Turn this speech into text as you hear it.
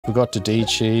Forgot to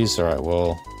de-cheese. Alright,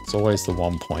 well, it's always the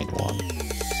 1.1.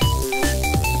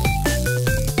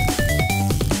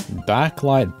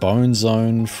 Backlight Bone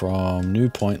Zone from New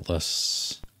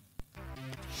Pointless.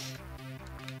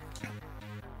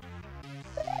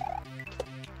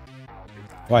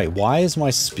 Wait, why is my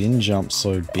spin jump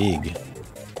so big?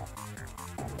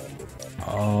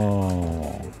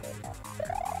 Oh.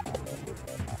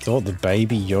 I thought the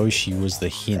baby Yoshi was the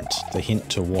hint. The hint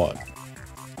to what?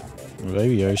 The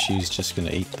baby Yoshi is just gonna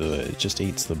eat the... it just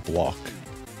eats the block.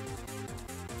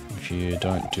 If you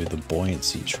don't do the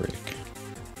buoyancy trick.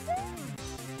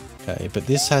 Okay, but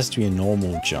this has to be a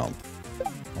normal jump.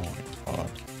 Oh my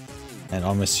god. And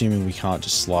I'm assuming we can't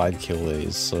just slide kill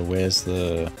these, so where's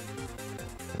the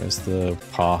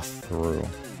path through?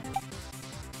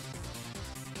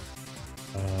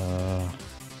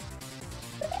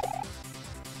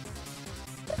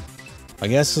 I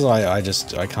guess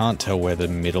because I can't tell where the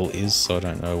middle is, so I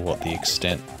don't know what the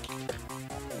extent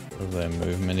of their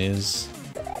movement is.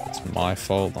 It's my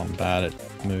fault, I'm bad at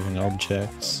moving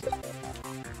objects.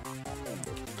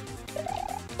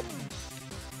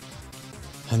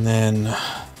 And then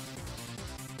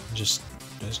just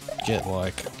get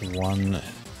like one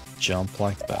jump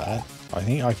like that. I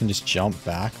think I can just jump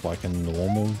back like a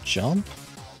normal jump.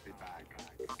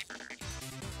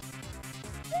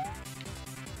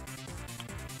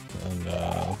 And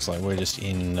looks like we're just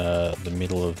in the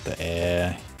middle of the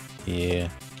air here.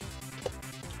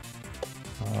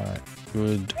 Alright,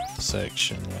 good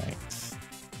section length.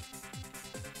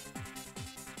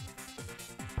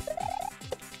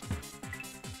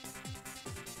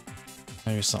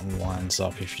 Maybe something lines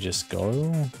up if you just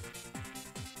go.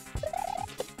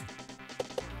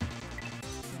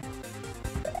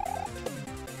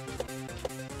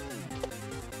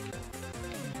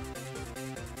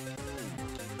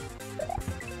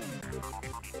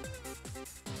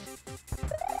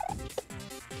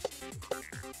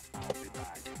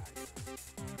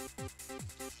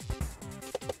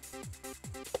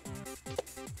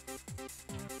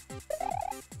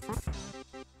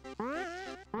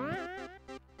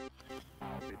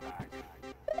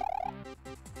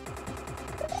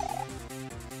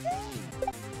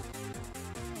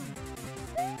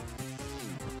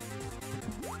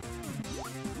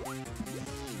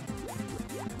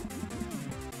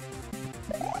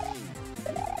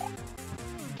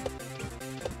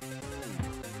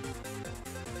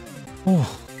 Oh,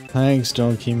 thanks,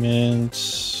 Donkey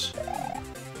Mint.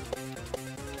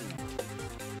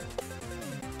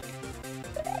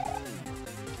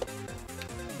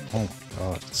 Oh my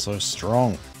god, it's so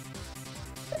strong.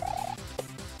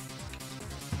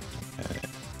 Okay.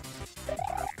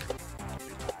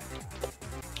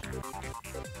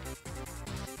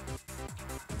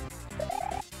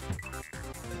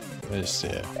 This,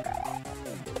 yeah. I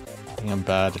think I'm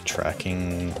bad at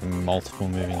tracking multiple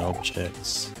moving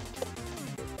objects.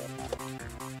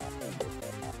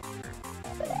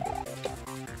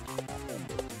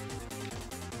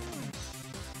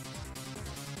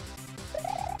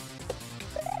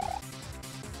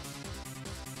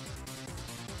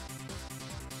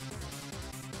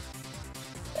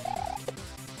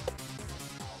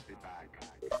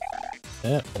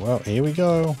 Yeah, well, here we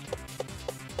go.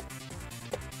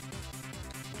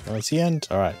 That's the end.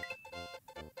 Alright.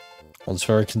 I was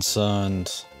very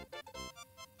concerned.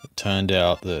 It turned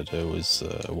out that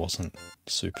it wasn't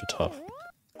super tough.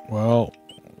 Well,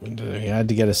 we had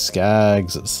to get a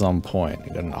scags at some point.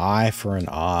 We got an eye for an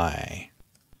eye.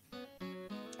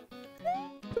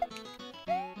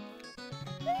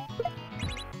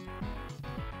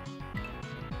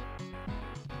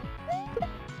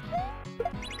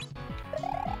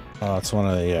 Oh, it's one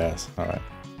of the, yes, alright.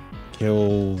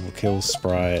 Kill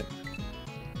sprite.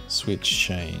 Switch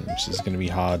change. This is gonna be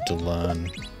hard to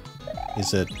learn.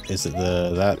 Is it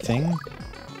that thing?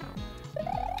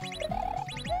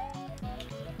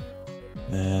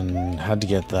 Then had to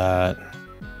get that.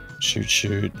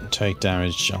 Shoot, take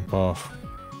damage, jump off.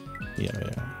 Yeah.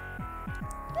 The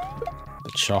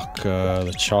choc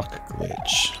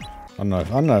glitch. I don't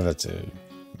know if that's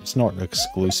it's not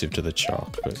exclusive to the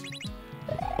choc, but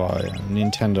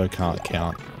Nintendo can't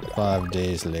count. 5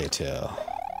 days later.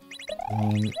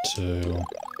 1, 2.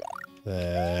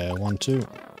 There. 1, 2.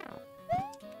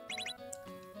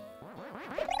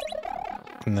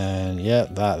 And then, yeah,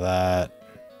 that.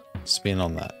 Spin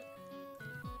on that.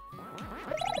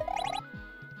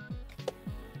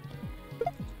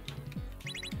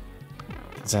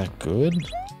 Is that good?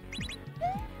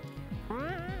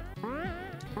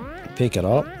 Pick it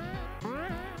up.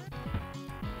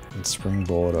 And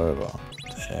springboard over.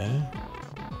 There.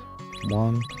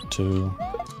 1, 2.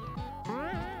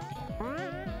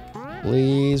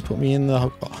 Please put me in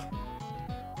the... Oh.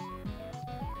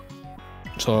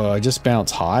 So I just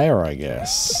bounce higher, I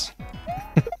guess.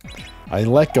 I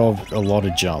let go of a lot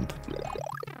of jump,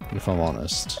 if I'm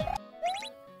honest.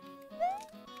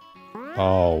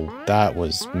 Oh, that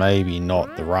was maybe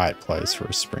not the right place for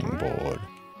a springboard.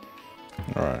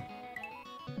 Alright.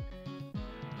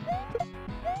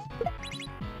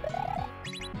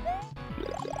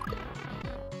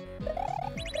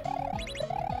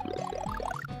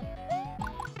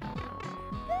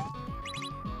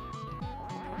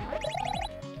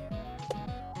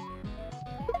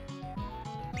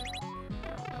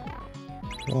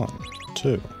 One,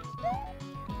 two.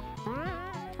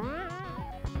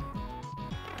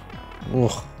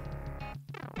 Ugh.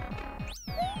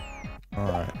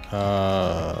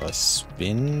 Alright,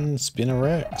 spinner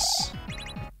X.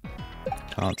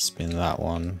 Can't spin that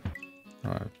one.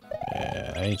 Alright,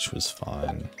 yeah, H was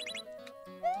fine.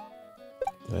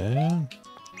 There.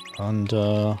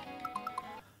 Under.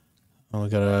 Oh, we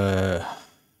got a...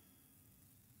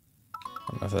 I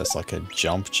don't know if that's like a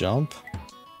jump.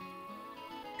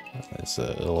 There's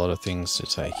a lot of things to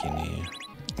take in here.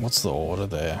 What's the order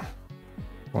there?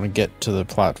 I want to get to the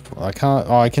platform. I can't...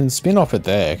 Oh, I can spin off it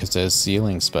there because there's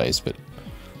ceiling space, but...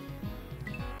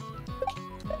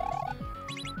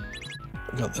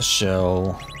 Got the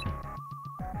shell.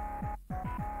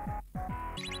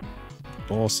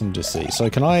 Awesome to see. So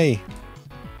can I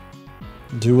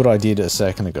do what I did a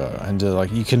second ago and do,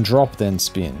 like, you can drop then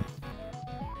spin.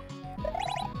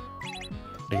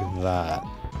 Like that.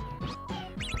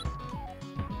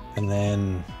 And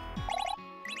then...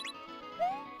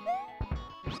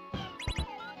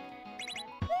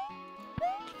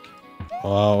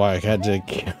 Oh, I had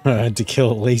to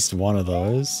kill at least one of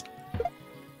those.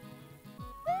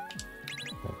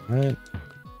 Alright.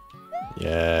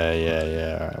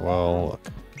 Yeah. Alright, well, look.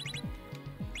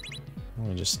 Let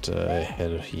me just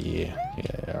head here.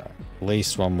 Yeah, alright. At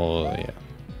least one more, yeah.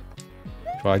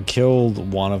 If I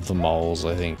killed one of the moles,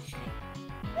 I think...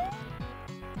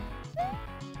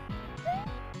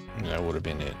 That would have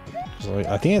been it.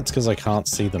 I think it's because I can't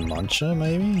see the muncher,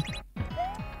 maybe?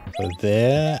 So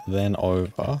there, then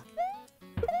over.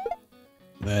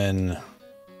 Then...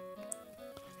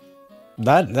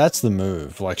 That's the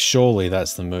move. Like, surely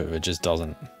that's the move. It just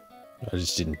doesn't... I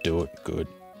just didn't do it good.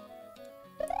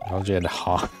 I told you I had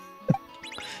hard.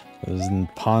 It was a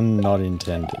pun not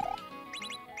intended.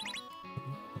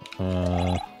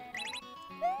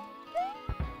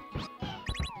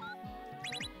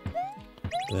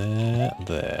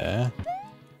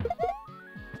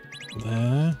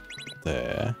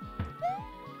 There.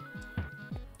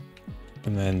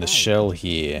 And then the shell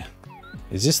here.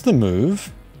 Is this the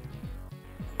move?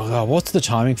 Oh, what's the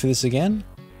timing for this again?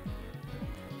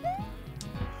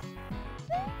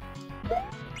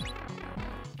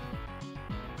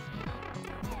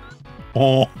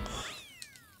 Oh.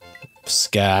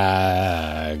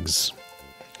 Scags.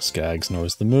 Scags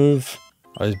knows the move.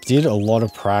 I did a lot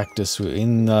of practice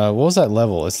in, what was that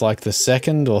level? It's like the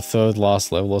second or third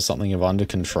last level or something of Under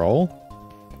Control.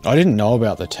 I didn't know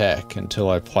about the tech until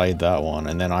I played that one,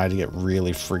 and then I had to get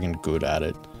really friggin' good at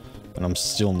it. And I'm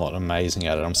still not amazing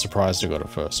at it. I'm surprised I got it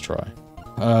first try.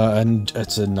 And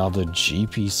it's another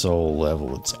GP Soul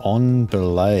level. It's on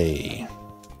Belay.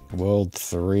 World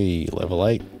 3, level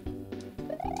 8.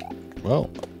 Well,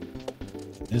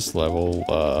 this level,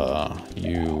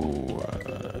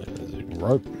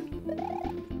 rope.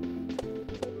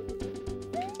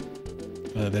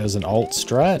 There's an alt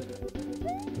strat.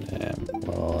 Yeah,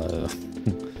 well,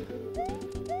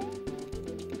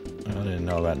 I didn't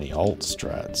know about any alt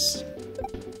strats.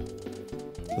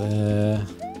 There.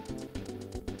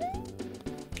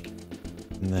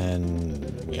 And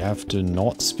then we have to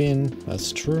not spin,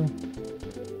 that's true.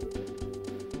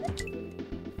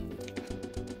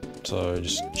 So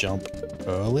just jump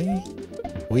early.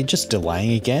 Are we just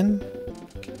delaying again?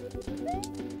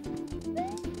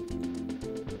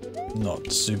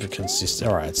 Not super consistent.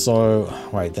 Alright, so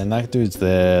wait, then that dude's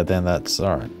there, then that's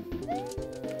alright.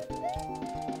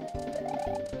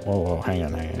 Whoa, hang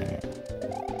on. Alright.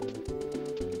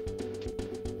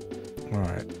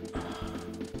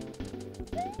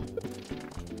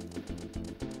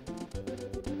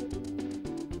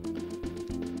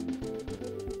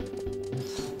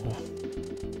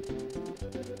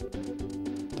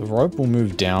 The rope will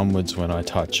move downwards when I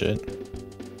touch it.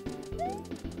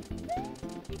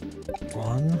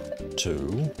 1,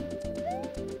 2.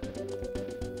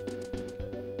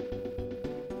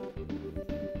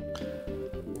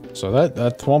 So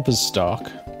that thwomp is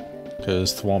stuck,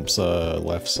 because thwomps are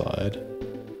left side.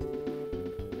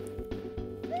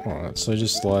 Alright, so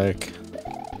just like...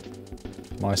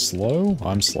 Am I slow?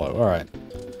 I'm slow. Alright.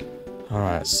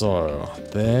 Alright, so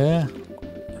they're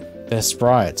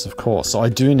sprites, of course. So I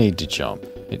do need to jump.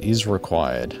 It is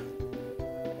required.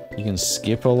 You can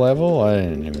skip a level? I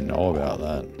didn't even know about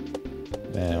that.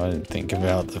 Man, I didn't think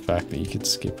about the fact that you could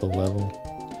skip a level.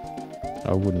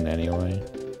 I wouldn't anyway.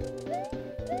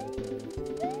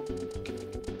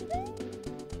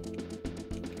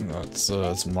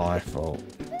 That's my fault.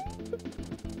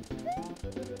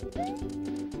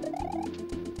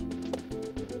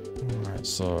 Alright,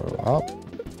 so up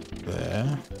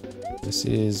there. This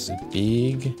is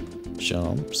big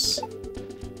jumps.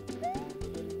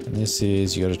 And this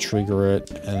is, you gotta trigger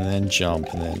it and then jump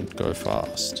and then go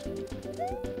fast.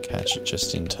 Catch it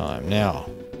just in time. Now,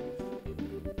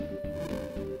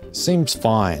 seems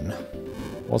fine.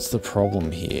 What's the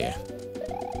problem here?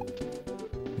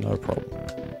 No problem.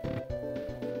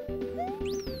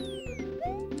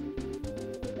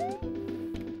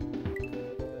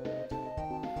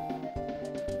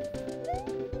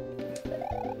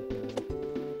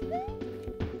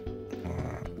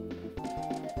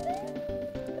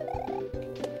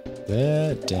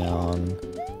 There, down,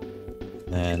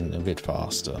 then a bit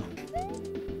faster.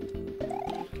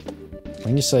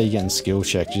 When you say you're getting skill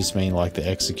check, do you just mean like the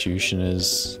execution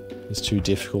is too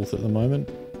difficult at the moment?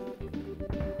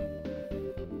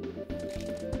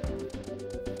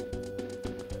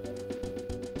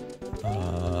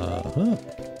 Huh.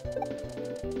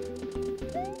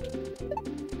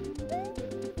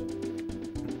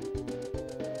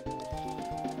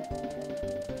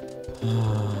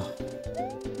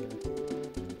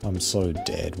 I'm so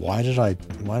dead. Why did I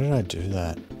do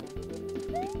that?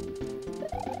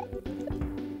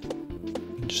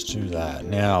 Just do that.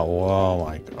 Now, oh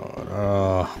my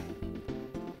god.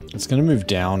 It's gonna move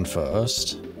down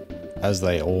first, as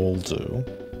they all do.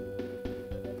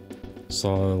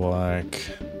 So, like...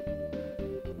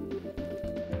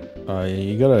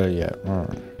 you gotta, yeah.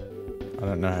 I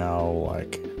don't know how,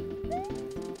 like...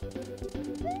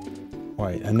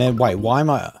 Wait, and then, wait, why am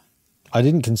I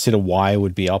didn't consider why it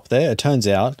would be up there. It turns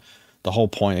out the whole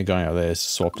point of going up there is to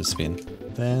swap to spin.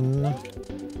 Then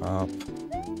up,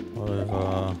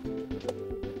 over.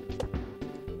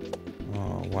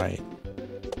 Oh, wait.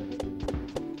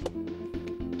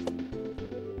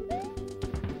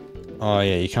 Oh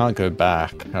yeah, you can't go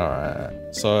back.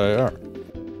 Alright. So, alright.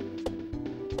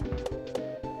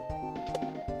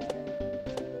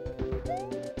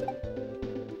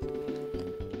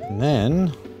 And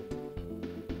then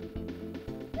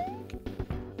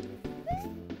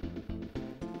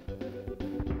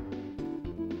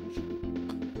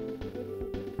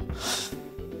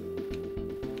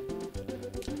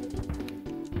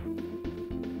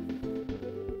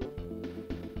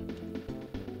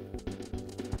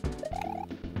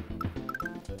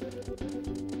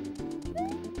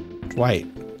wait,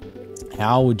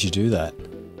 how would you do that?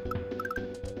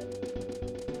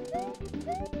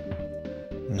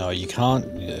 No, you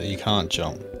can't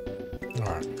jump.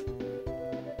 Alright.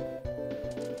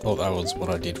 Thought that was what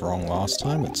I did wrong last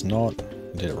time. It's not.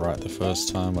 I did it right the first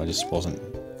time. I just wasn't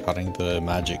cutting the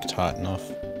magic tight enough.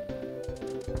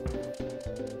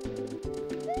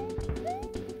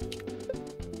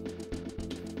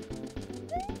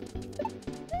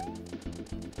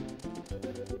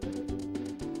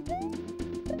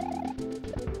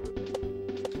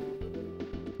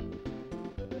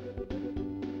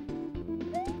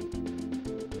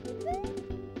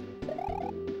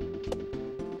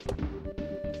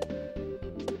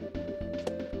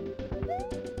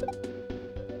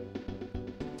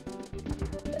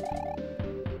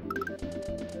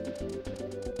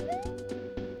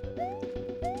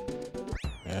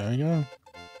 There we go.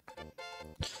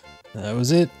 That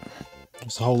was it.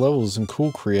 This whole level is some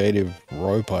cool creative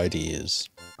rope ideas.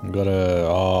 I've got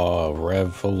a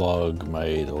Revlog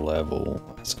made a level.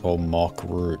 It's called Mock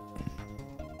Root.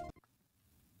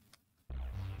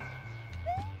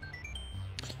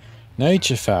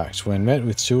 Nature fact, when met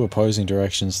with two opposing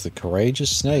directions, the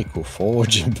courageous snake will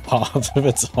forge a path of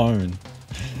its own.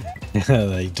 Yeah,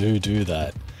 they do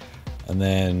that. And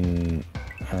then...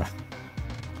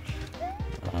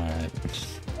 Alright.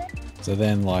 So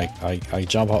then, like, I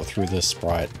jump up through this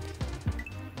sprite.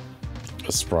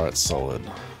 The sprite's solid.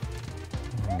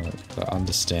 To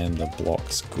understand the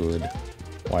blocks good.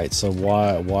 Wait, so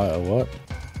why, what? Like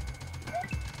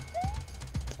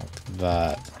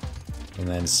that. And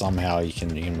then somehow you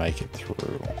can make it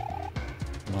through.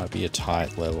 Might be a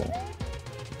tight level.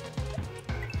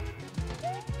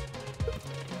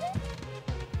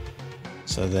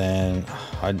 So then,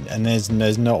 and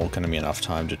there's not going to be enough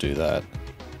time to do that.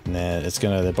 And then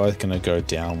they're both going to go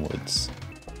downwards.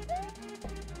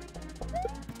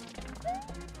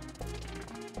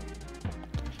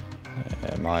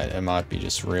 It might be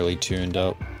just really tuned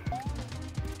up.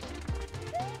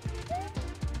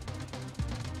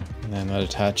 And then that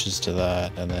attaches to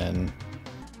that, and then...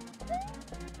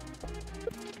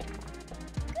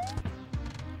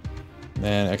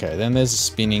 okay, then there's a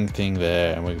spinning thing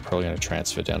there, and we're probably going to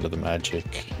transfer down to the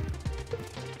magic.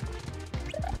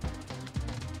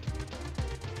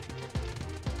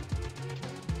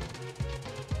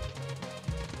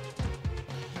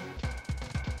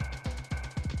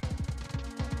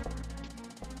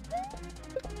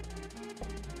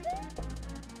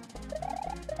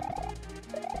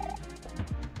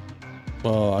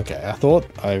 Well, okay, I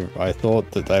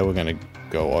thought that they were going to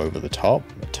go over the top.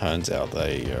 It turns out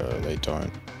they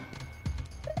don't.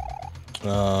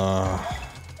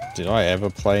 Did I ever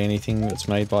play anything that's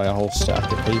made by a whole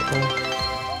stack of people?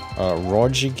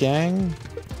 Roger Gang,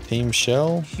 Team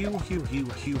Shell. Hugh ha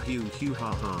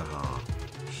ha ha.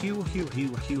 Hugh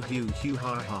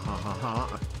ha ha ha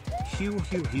ha. Hugh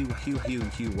ha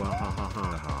ha ha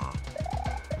ha.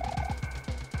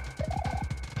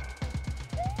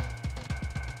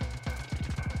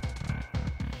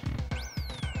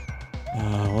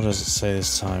 What does it say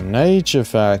this time? Nature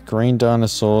fact, green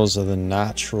dinosaurs are the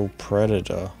natural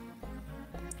predator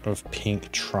of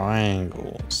pink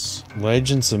triangles.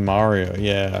 Legends of Mario,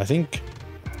 yeah, I think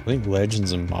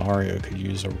Legends of Mario could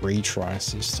use a retry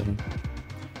system.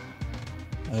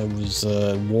 It was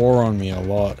wore on me a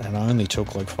lot, and I only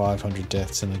took like 500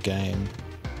 deaths in the game.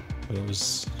 But it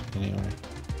was, anyway.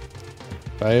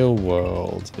 Fail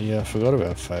World, yeah, I forgot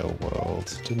about Fail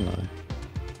World, didn't I?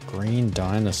 Green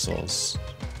dinosaurs.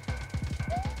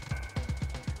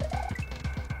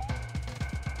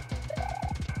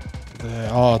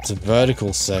 Oh, it's a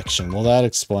vertical section. Well, that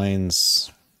explains.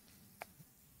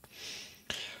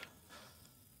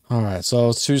 Alright, so I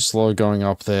was too slow going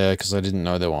up there because I didn't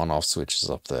know there were on-off switches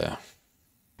up there.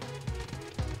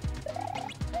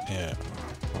 Yeah.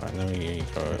 Alright, then we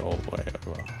go all the way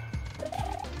over.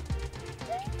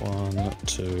 1,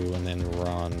 2, and then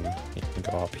run. You can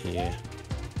go up here.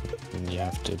 And you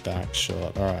have to back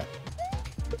shot. Alright.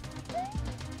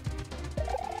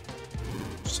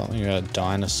 Something about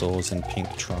dinosaurs and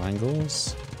pink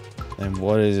triangles. And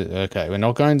what is it? Okay, we're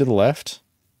not going to the left.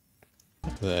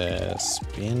 There,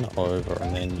 spin over,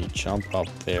 and then you jump up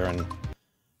there, and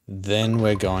then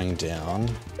we're going down.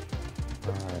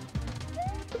 Alright.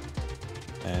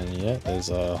 And yeah, there's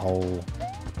a whole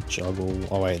juggle.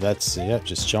 Oh wait, that's it. Yep,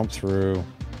 just jump through.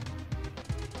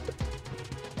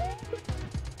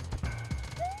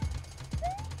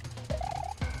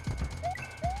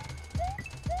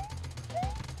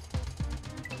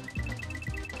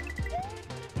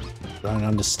 I don't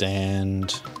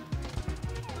understand.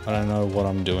 I don't know what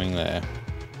I'm doing there.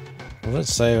 What does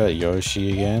it say about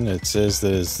Yoshi again? It says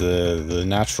there's the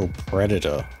natural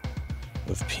predator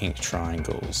of pink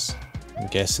triangles. I'm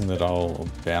guessing that I'll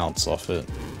bounce off it.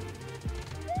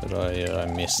 But I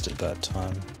missed it that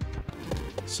time.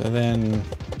 So then,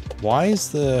 why is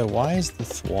the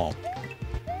thwomp?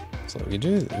 So we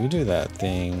do that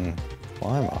thing,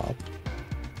 climb up,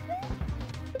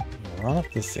 run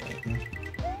up the thing.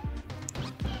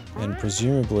 And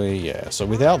presumably, yeah, so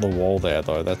without the wall there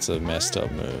though, that's a messed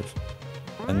up move.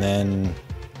 And then...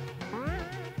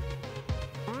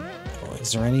 oh,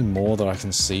 is there any more that I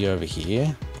can see over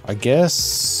here? I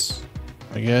guess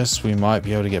we might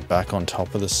be able to get back on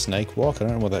top of the snake block. I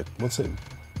don't know what that... what's that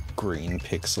green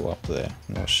pixel up there?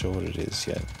 I'm not sure what it is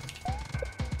yet.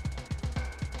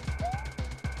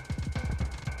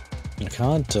 I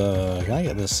can't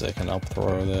get the second up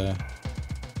throw there.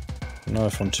 I don't know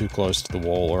if I'm too close to the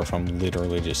wall or if I'm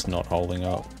literally just not holding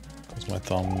up because my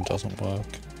thumb doesn't work.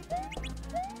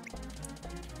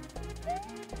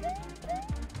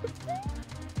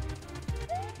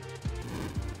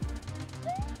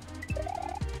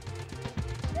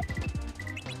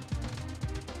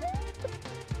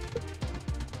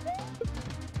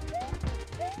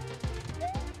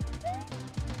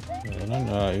 I don't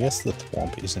know, I guess the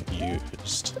thwomp isn't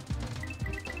used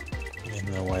in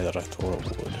the way that I thought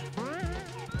it would.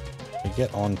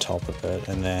 Get on top of it,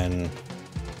 and then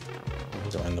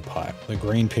go in the pipe. The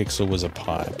green pixel was a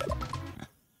pipe.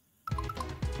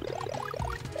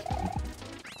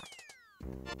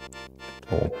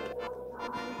 Cool.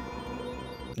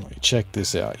 Check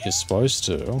this out. You're supposed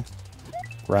to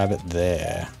grab it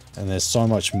there, and there's so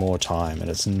much more time, and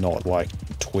it's not like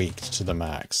tweaked to the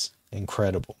max.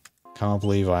 Incredible. Can't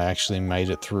believe I actually made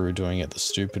it through doing it the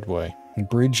stupid way.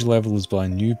 Bridge level is by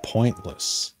new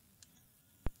pointless.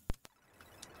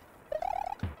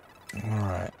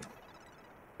 Alright.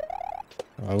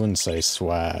 I wouldn't say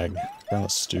swag. Kind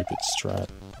of stupid strat.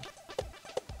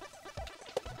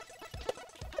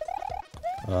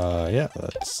 Yeah,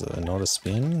 that's not a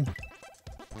spin.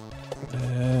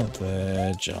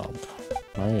 There, jump.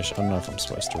 I don't know if I'm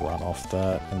supposed to run off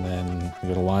that, and then you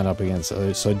gotta line up against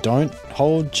it. So don't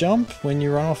hold jump when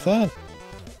you run off that.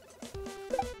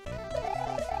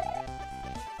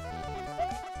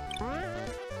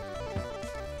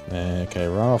 Okay,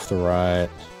 run off the right.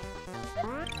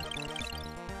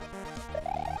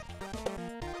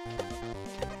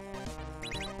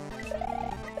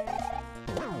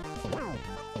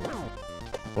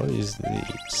 What is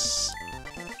this?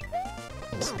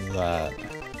 What's that?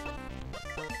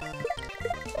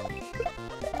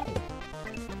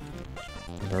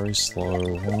 Very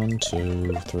slow. 1,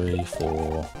 2, 3,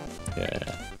 4.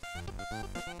 Yeah.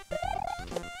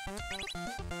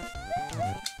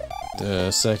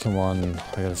 The second one,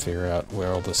 I gotta figure out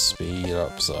where all the speed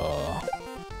ups are.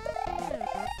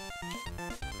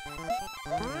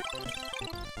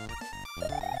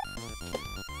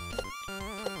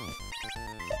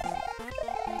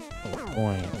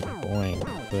 Boing, boing,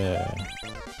 there.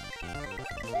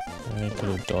 I could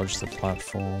have dodged the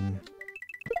platform.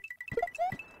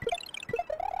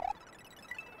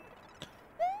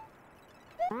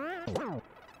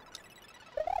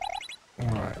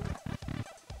 Alright.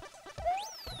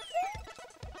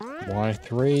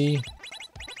 Y3.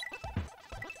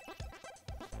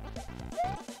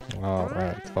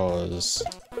 Alright, cause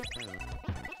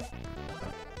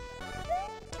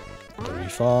very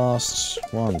fast.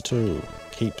 1, 2.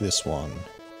 Keep this one.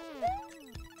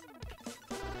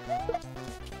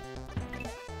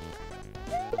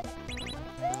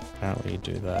 Apparently you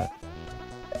do that.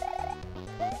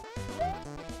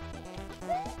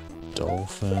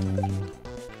 Dolphin.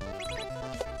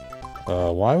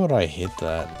 Why would I hit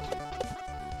that?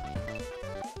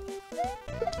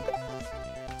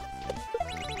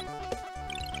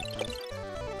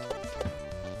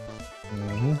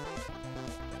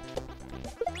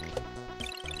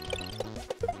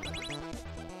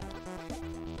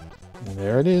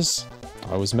 There it is.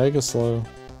 I was mega slow.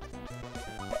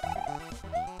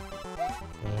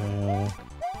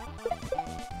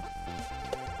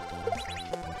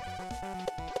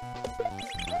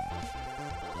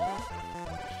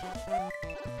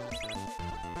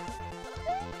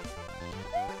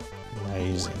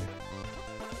 Amazing.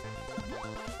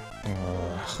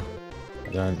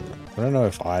 I don't know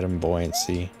if item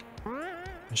buoyancy.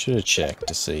 I should have checked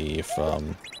to see if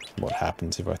what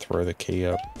happens if I throw the key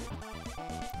up.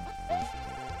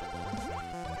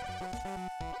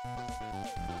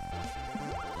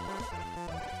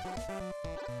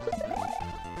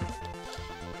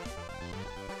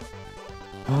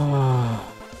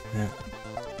 Yeah.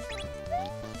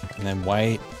 And then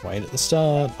wait at the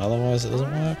start, otherwise it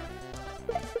doesn't work.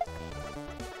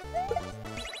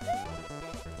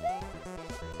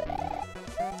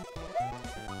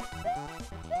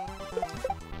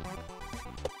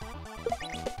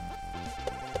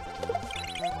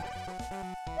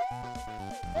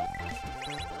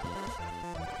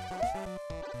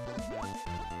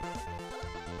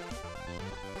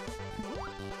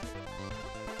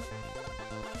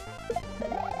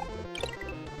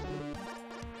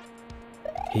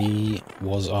 He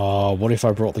was, what if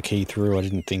I brought the key through? I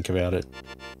didn't think about it.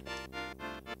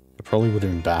 It probably would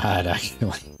have been bad,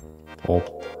 actually.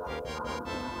 Oh.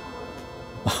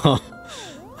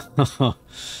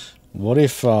 What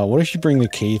if you bring the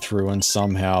key through and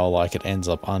somehow, like, it ends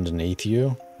up underneath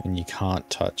you and you can't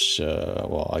touch,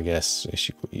 well, I guess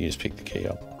you just pick the key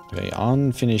up. Okay,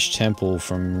 unfinished temple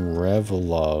from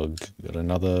Revelug. Got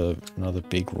another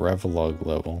big Revelug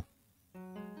level.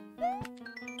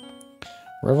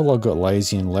 Revelog got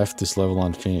lazy and left this level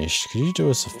unfinished. Could you do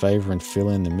us a favor and fill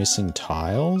in the missing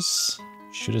tiles?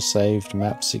 Should have saved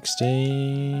map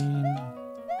 16.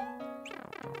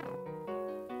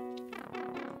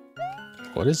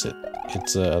 What is it?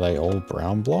 It's, are they all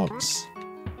brown blocks?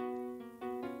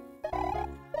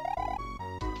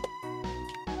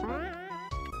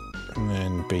 And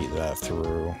then beat that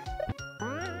through.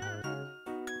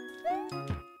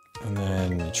 And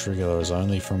then you trigger those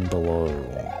only from below.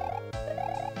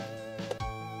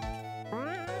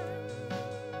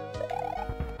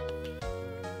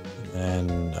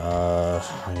 And, I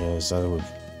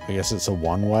guess it's a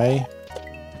one-way?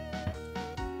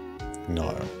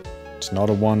 No. It's not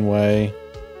a one-way.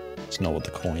 It's not what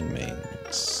the coin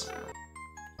means.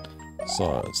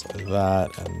 So, it's like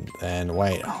that, and then,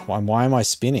 wait, why am I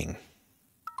spinning?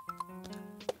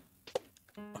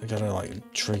 I gotta,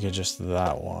 like, trigger just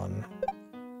that one.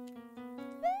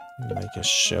 Make a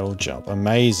shell jump.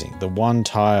 Amazing. The one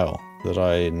tile that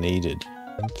I needed.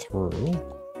 And through,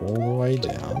 all the way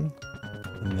down.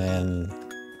 And then,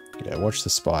 yeah, watch the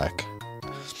spike.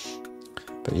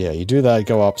 But yeah, you do that,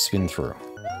 go up, spin through.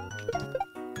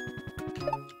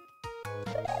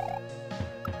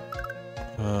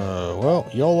 Well,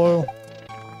 YOLO.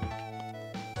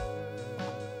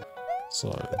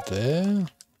 So there.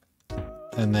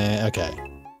 And then, okay.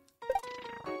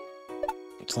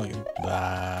 It's like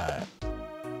that.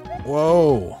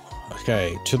 Whoa.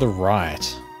 Okay, to the right.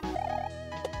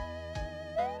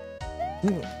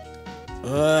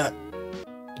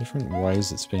 Different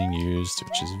ways it's being used,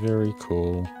 which is very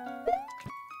cool.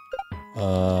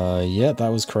 Yeah, that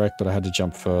was correct, but I had to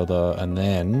jump further, and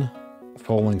then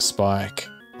falling spike.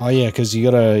 Oh yeah, because you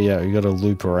gotta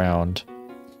loop around.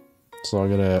 So I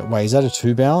gotta wait. Is that a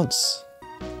 2 bounce?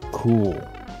 Cool.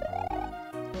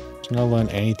 Didn't I learn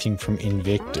anything from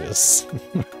Invictus?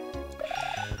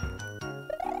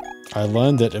 I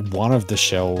learned that one of the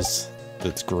shells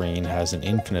that's green has an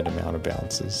infinite amount of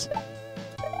bounces.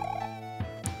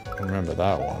 I remember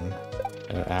that one.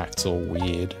 And it acts all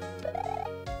weird.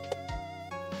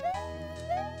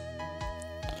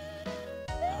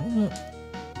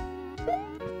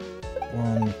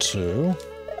 One, two.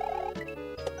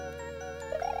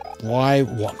 Why?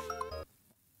 What?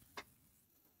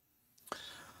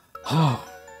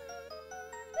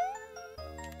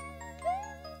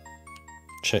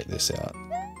 Check this out.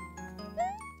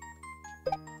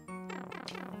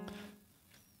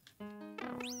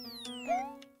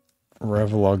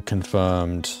 Revlog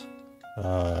confirmed.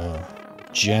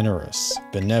 Generous,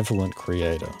 benevolent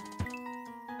creator.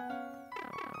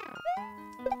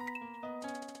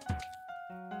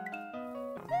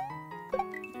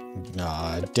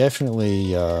 Nah,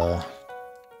 definitely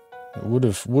would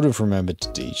have remembered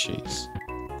to D-cheese.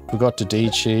 Forgot to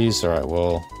D-cheese. All right,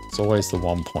 well, it's always the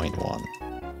 1.1.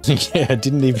 Yeah, I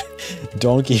didn't even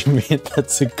donkey me.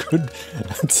 That's a good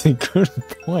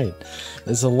point.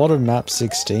 There's a lot of map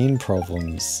 16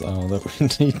 problems that we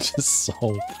need to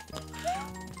solve.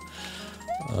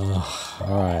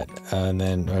 Alright, and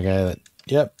then, okay,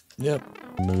 yep,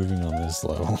 moving on this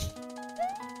level.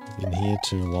 Been here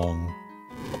too long,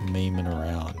 memeing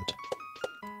around.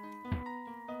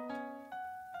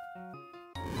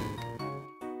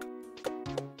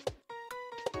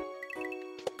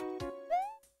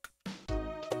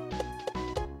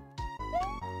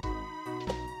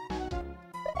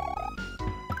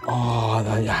 Oh,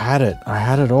 I had it. I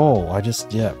had it all. I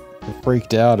just, yeah,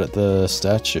 freaked out at the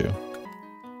statue.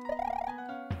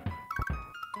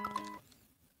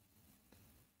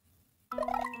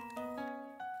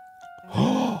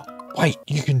 Oh, wait,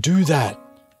 you can do that.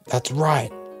 That's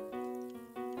right.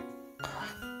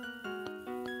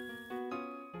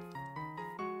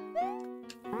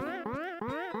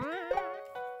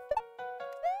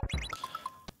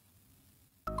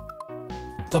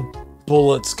 The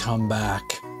bullets come back.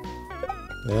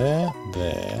 There.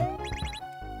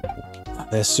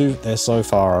 They're so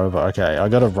far over. Okay, I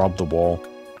gotta rub the wall.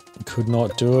 Could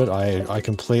not do it. I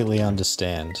completely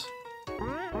understand.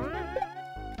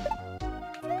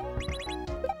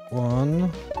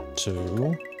 1,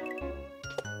 2.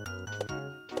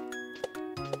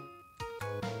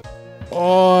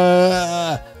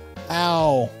 Oh,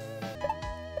 ow.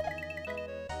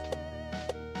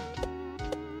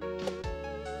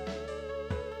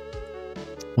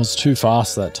 Was too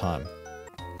fast that time.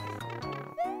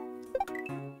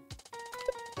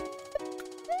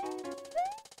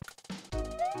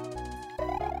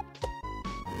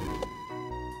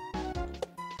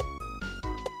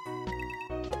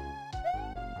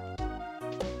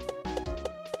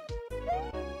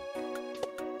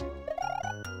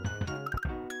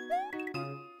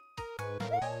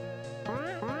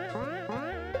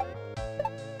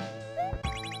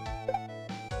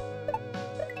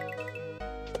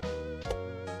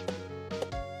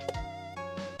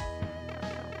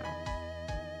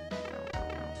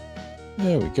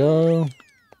 There we go.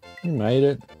 We made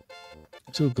it.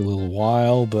 Took a little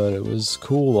while, but it was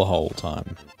cool the whole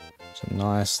time. It's a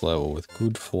nice level with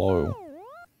good flow.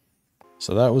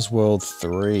 So that was World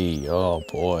 3. Oh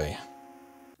boy.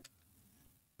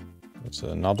 There's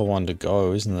another one to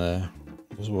go, isn't there?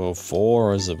 Because World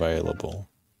 4 is available.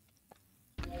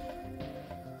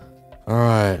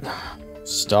 Alright.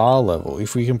 Star level.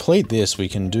 If we complete this, we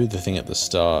can do the thing at the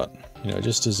start. You know,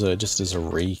 just as a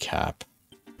recap.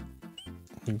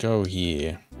 We go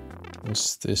here.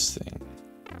 What's this thing?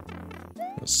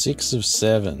 6 of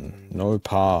 7. No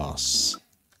pass.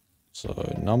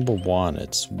 So, number 1,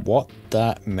 it's What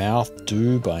That Mouth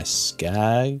Do by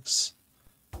Scags.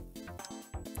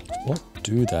 What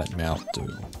do that mouth do?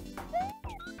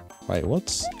 Wait,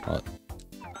 what's...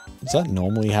 does that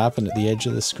normally happen at the edge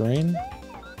of the screen?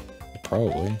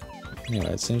 Probably.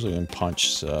 Anyway, it seems like we can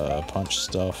punch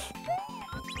stuff.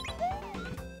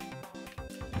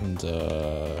 And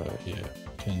yeah,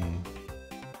 can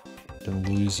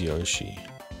lose Yoshi.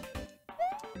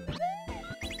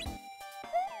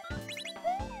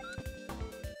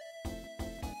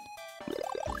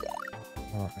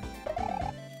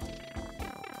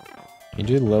 You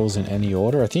do the levels in any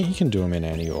order? I think you can do them in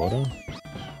any order.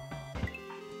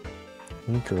 I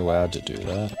think you're allowed to do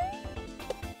that.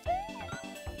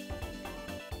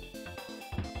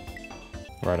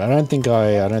 Right, I don't think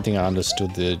I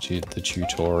understood the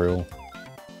tutorial,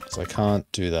 because I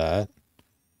can't do that.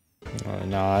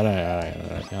 No, I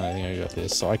don't think I got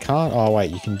this. So I can't. Oh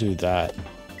wait, you can do that.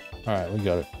 All right, we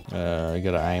got it. We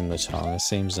gotta aim the tongue. It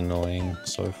seems annoying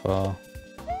so far.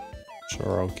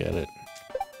 Sure, I'll get it.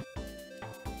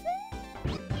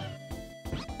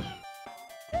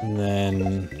 And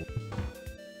then...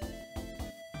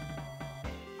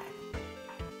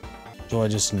 do I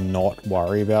just not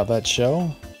worry about that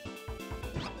shell?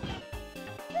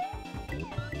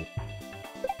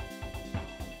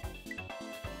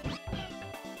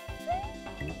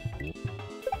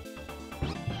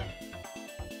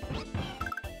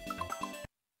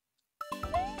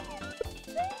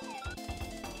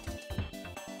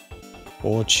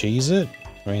 Or cheese it?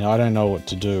 I mean, I don't know what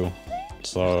to do.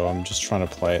 So I'm just trying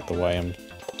to play it the way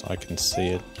I can see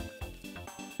it.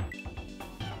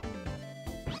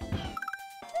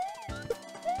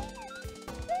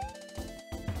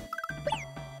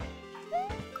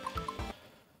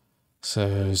 So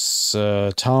it's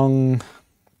tongue,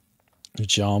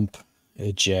 jump,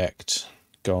 eject,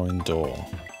 go indoor.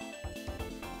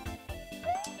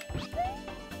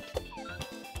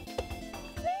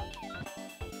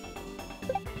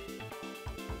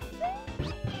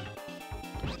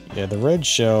 Yeah, the red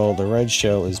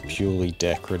shell is purely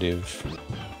decorative.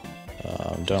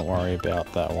 Don't worry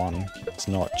about that one. It's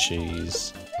not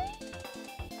cheese.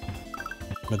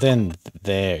 But then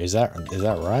there, is that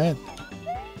right?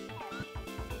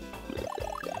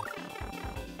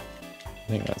 I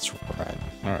think that's right.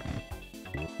 Alright.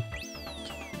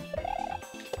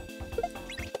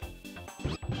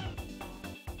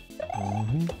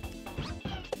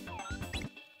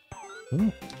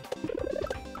 Ooh.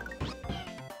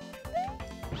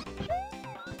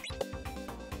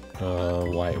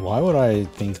 Wait, why would I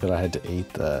think that I had to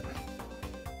eat that?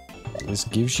 This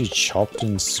gives you chopped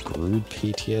and screwed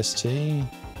PTSD?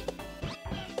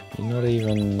 You're not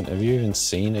even... have you even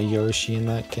seen a Yoshi in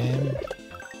that game?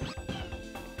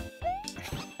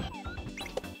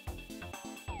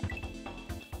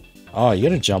 Oh, you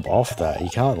gotta jump off that. You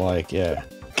can't, like, yeah.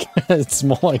 It's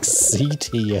more like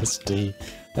CTSD.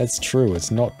 That's true,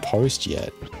 it's not post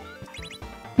yet.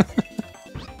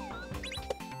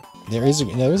 There is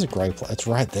a great place. It's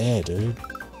right there, dude.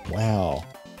 Wow.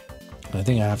 I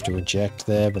think I have to eject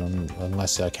there, but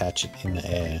unless I catch it in the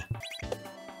air.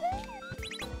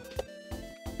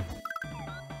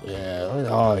 Yeah.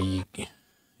 Oh, you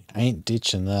ain't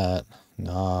ditching that.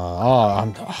 No.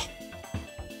 Oh,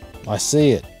 I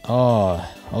see it. Oh,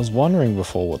 I was wondering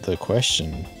before what the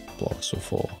question blocks were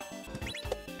for.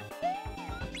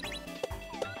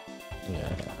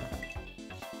 Yeah.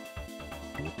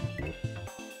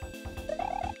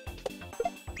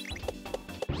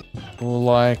 Well,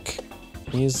 like,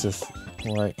 here's the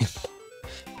like,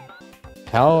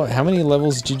 how many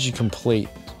levels did you complete,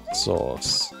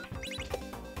 Source?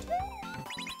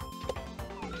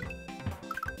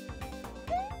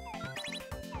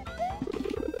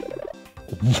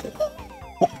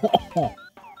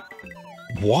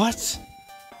 What?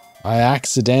 I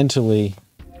accidentally...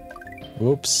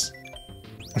 whoops.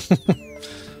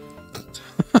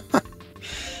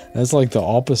 That's like the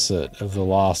opposite of the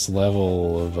last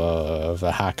level of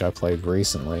a hack I played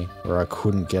recently, where I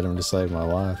couldn't get him to save my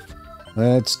life.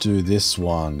 Let's do this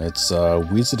one. It's a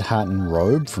Wizard Hat and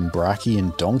Robe from Bracky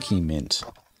and Donkey Mint.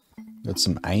 Got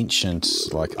some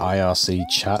ancient, like, IRC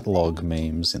chat log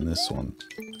memes in this one.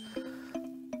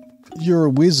 You're a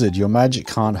wizard, your magic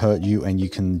can't hurt you, and you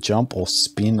can jump or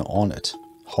spin on it.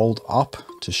 Hold up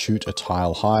to shoot a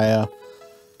tile higher.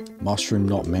 Mushroom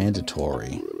not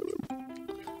mandatory.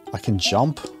 I can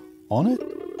jump on it?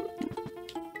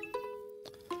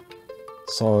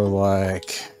 So,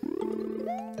 like...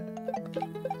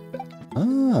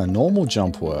 ah, normal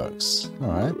jump works.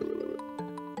 Alright.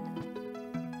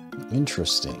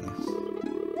 Interesting.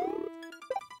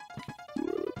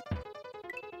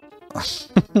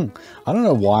 I don't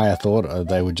know why I thought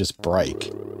they would just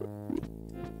break.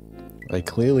 They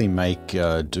clearly make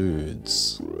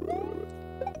dudes.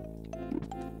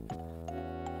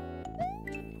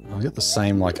 I've got the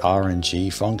same like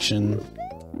RNG function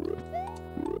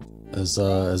as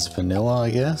vanilla,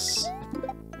 I guess.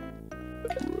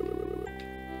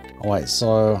 Oh, wait,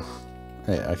 so...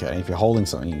 Yeah, okay, if you're holding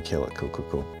something, you can kill it. Cool, cool,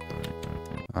 cool.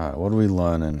 Alright, what are we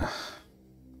learning?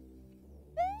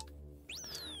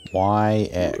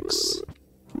 YX.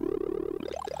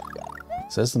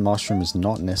 Says the mushroom is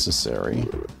not necessary.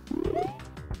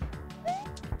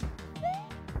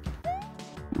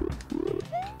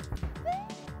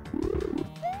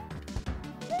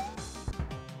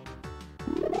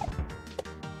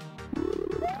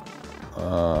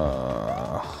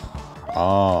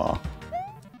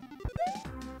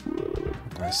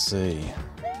 I see.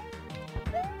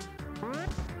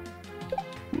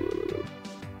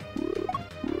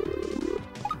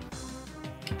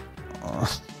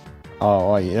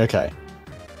 Oh, okay.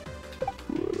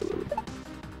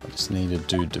 I just need a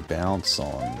dude to bounce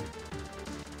on.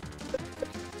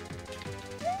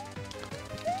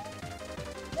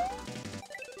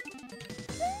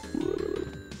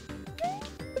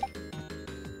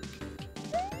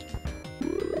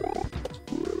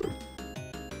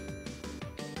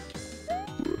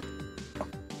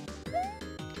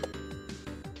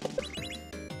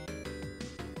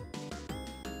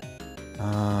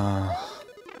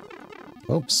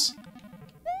 Oops.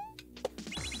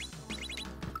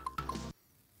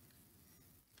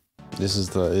 This is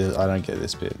the... I don't get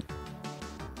this bit.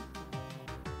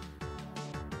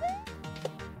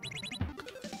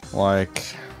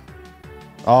 Like...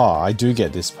 Oh, I do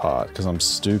get this part, because I'm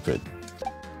stupid.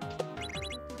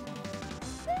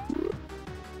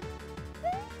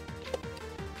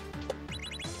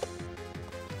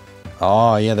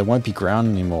 Oh, yeah, there won't be ground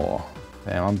anymore.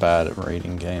 Damn, I'm bad at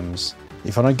reading games.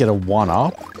 If I don't get a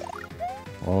 1-up...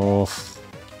 Oh...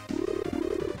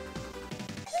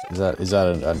 Is that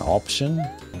an option?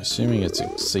 I'm assuming it's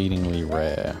exceedingly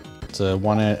rare. It's a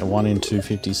 1 in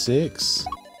 256?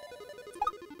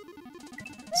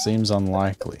 Seems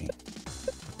unlikely.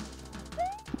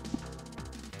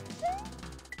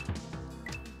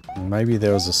 Maybe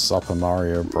there was a Super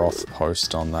Mario Broth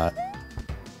post on that.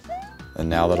 And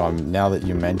now that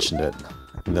you mentioned it,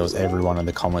 there was everyone in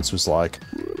the comments was like,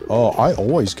 oh, I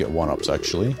always get 1-ups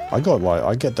actually. I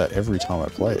get that every time I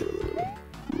play it.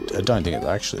 I don't think it's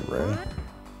actually rare.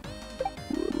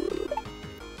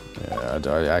 Yeah,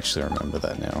 I actually remember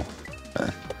that now.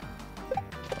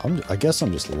 I guess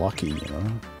I'm just lucky, you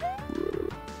know?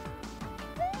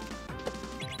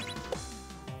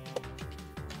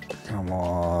 Come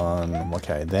on.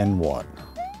 Okay, then what?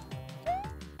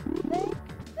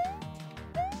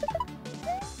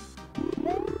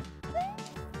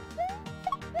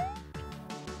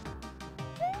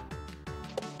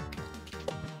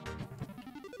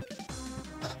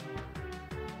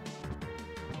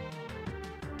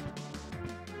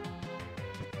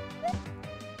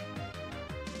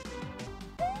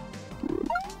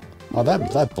 Oh,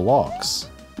 that blocks.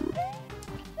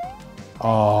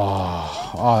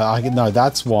 Oh, no,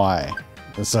 that's why.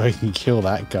 So he can kill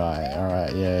that guy.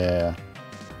 Alright, yeah.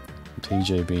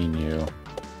 TJB knew.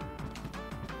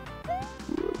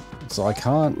 So I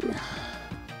can't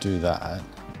do that.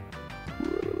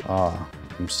 Ah,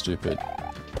 I'm stupid.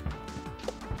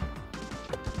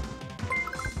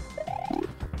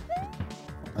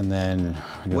 And then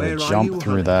I'm gonna jump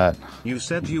through that. You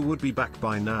said you would be back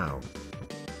by now.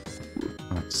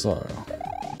 So.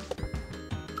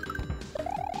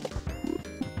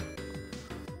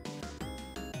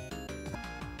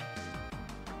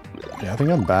 Yeah, I think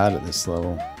I'm bad at this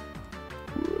level.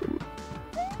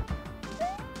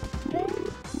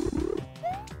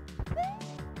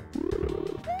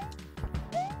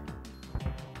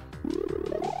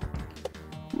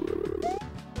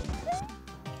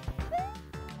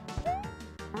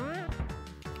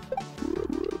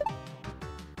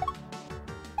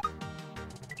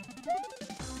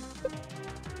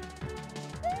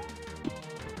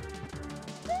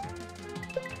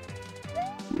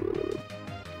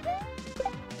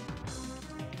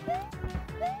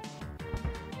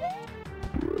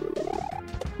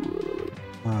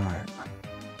 Alright.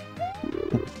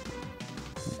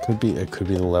 It could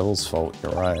be the level's fault,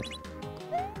 you're right.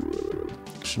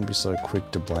 I shouldn't be so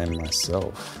quick to blame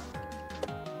myself.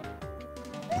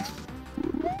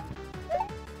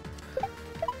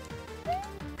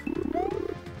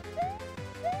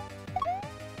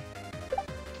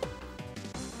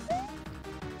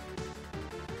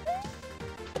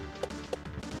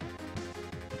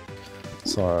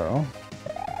 So...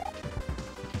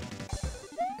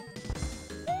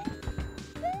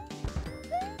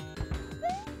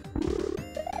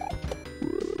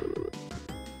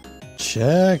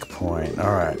 checkpoint.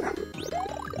 Alright.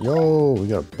 Yo, we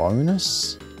got a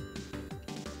bonus?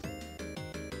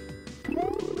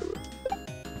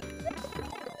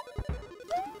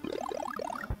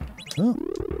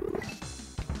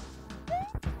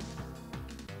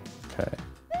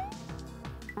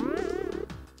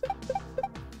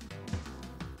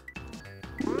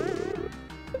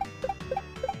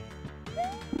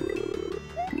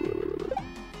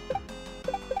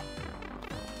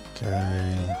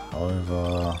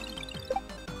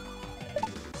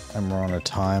 And we're on a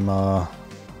timer.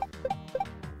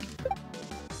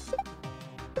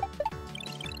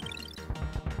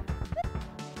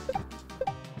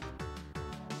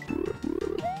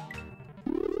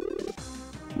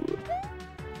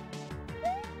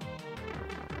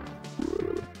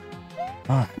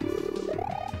 Alright.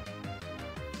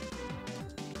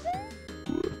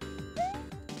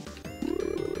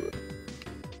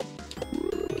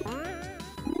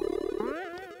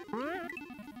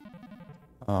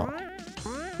 Oh.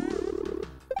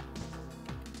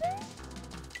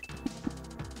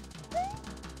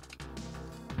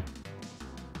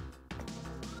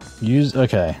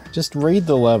 Okay, just read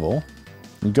the level.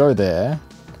 You go there.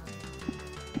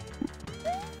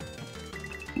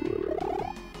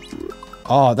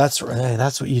 Oh, that's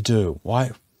what you do.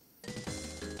 Why?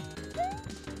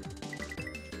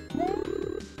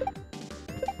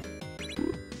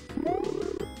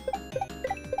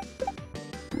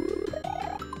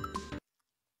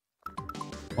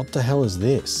 What the hell is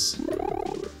this?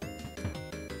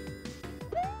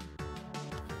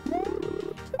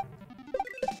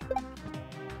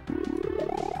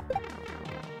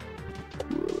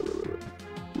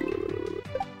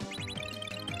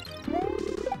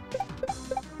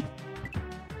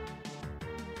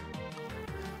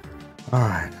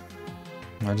 Alright.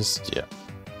 Yeah.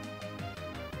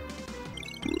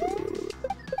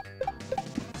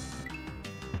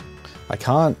 I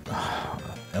can't,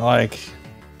 like,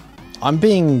 I'm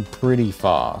being pretty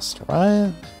fast,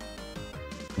 right?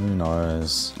 Who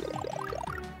knows?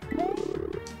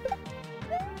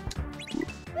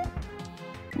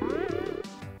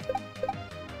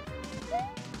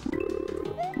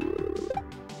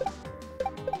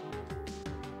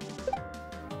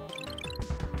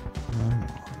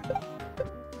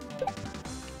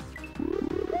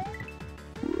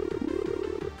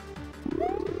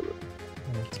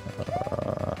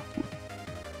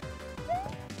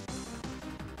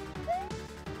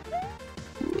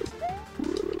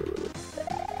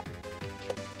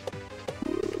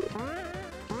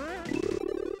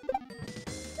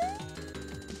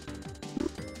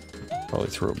 Probably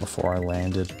threw it before I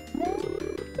landed.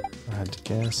 I had to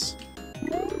guess.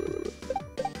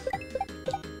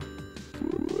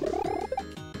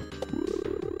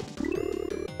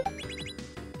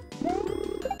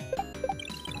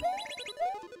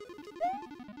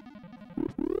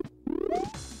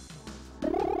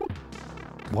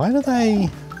 Why do they...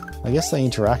 I guess they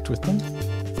interact with them?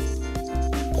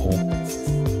 Oh.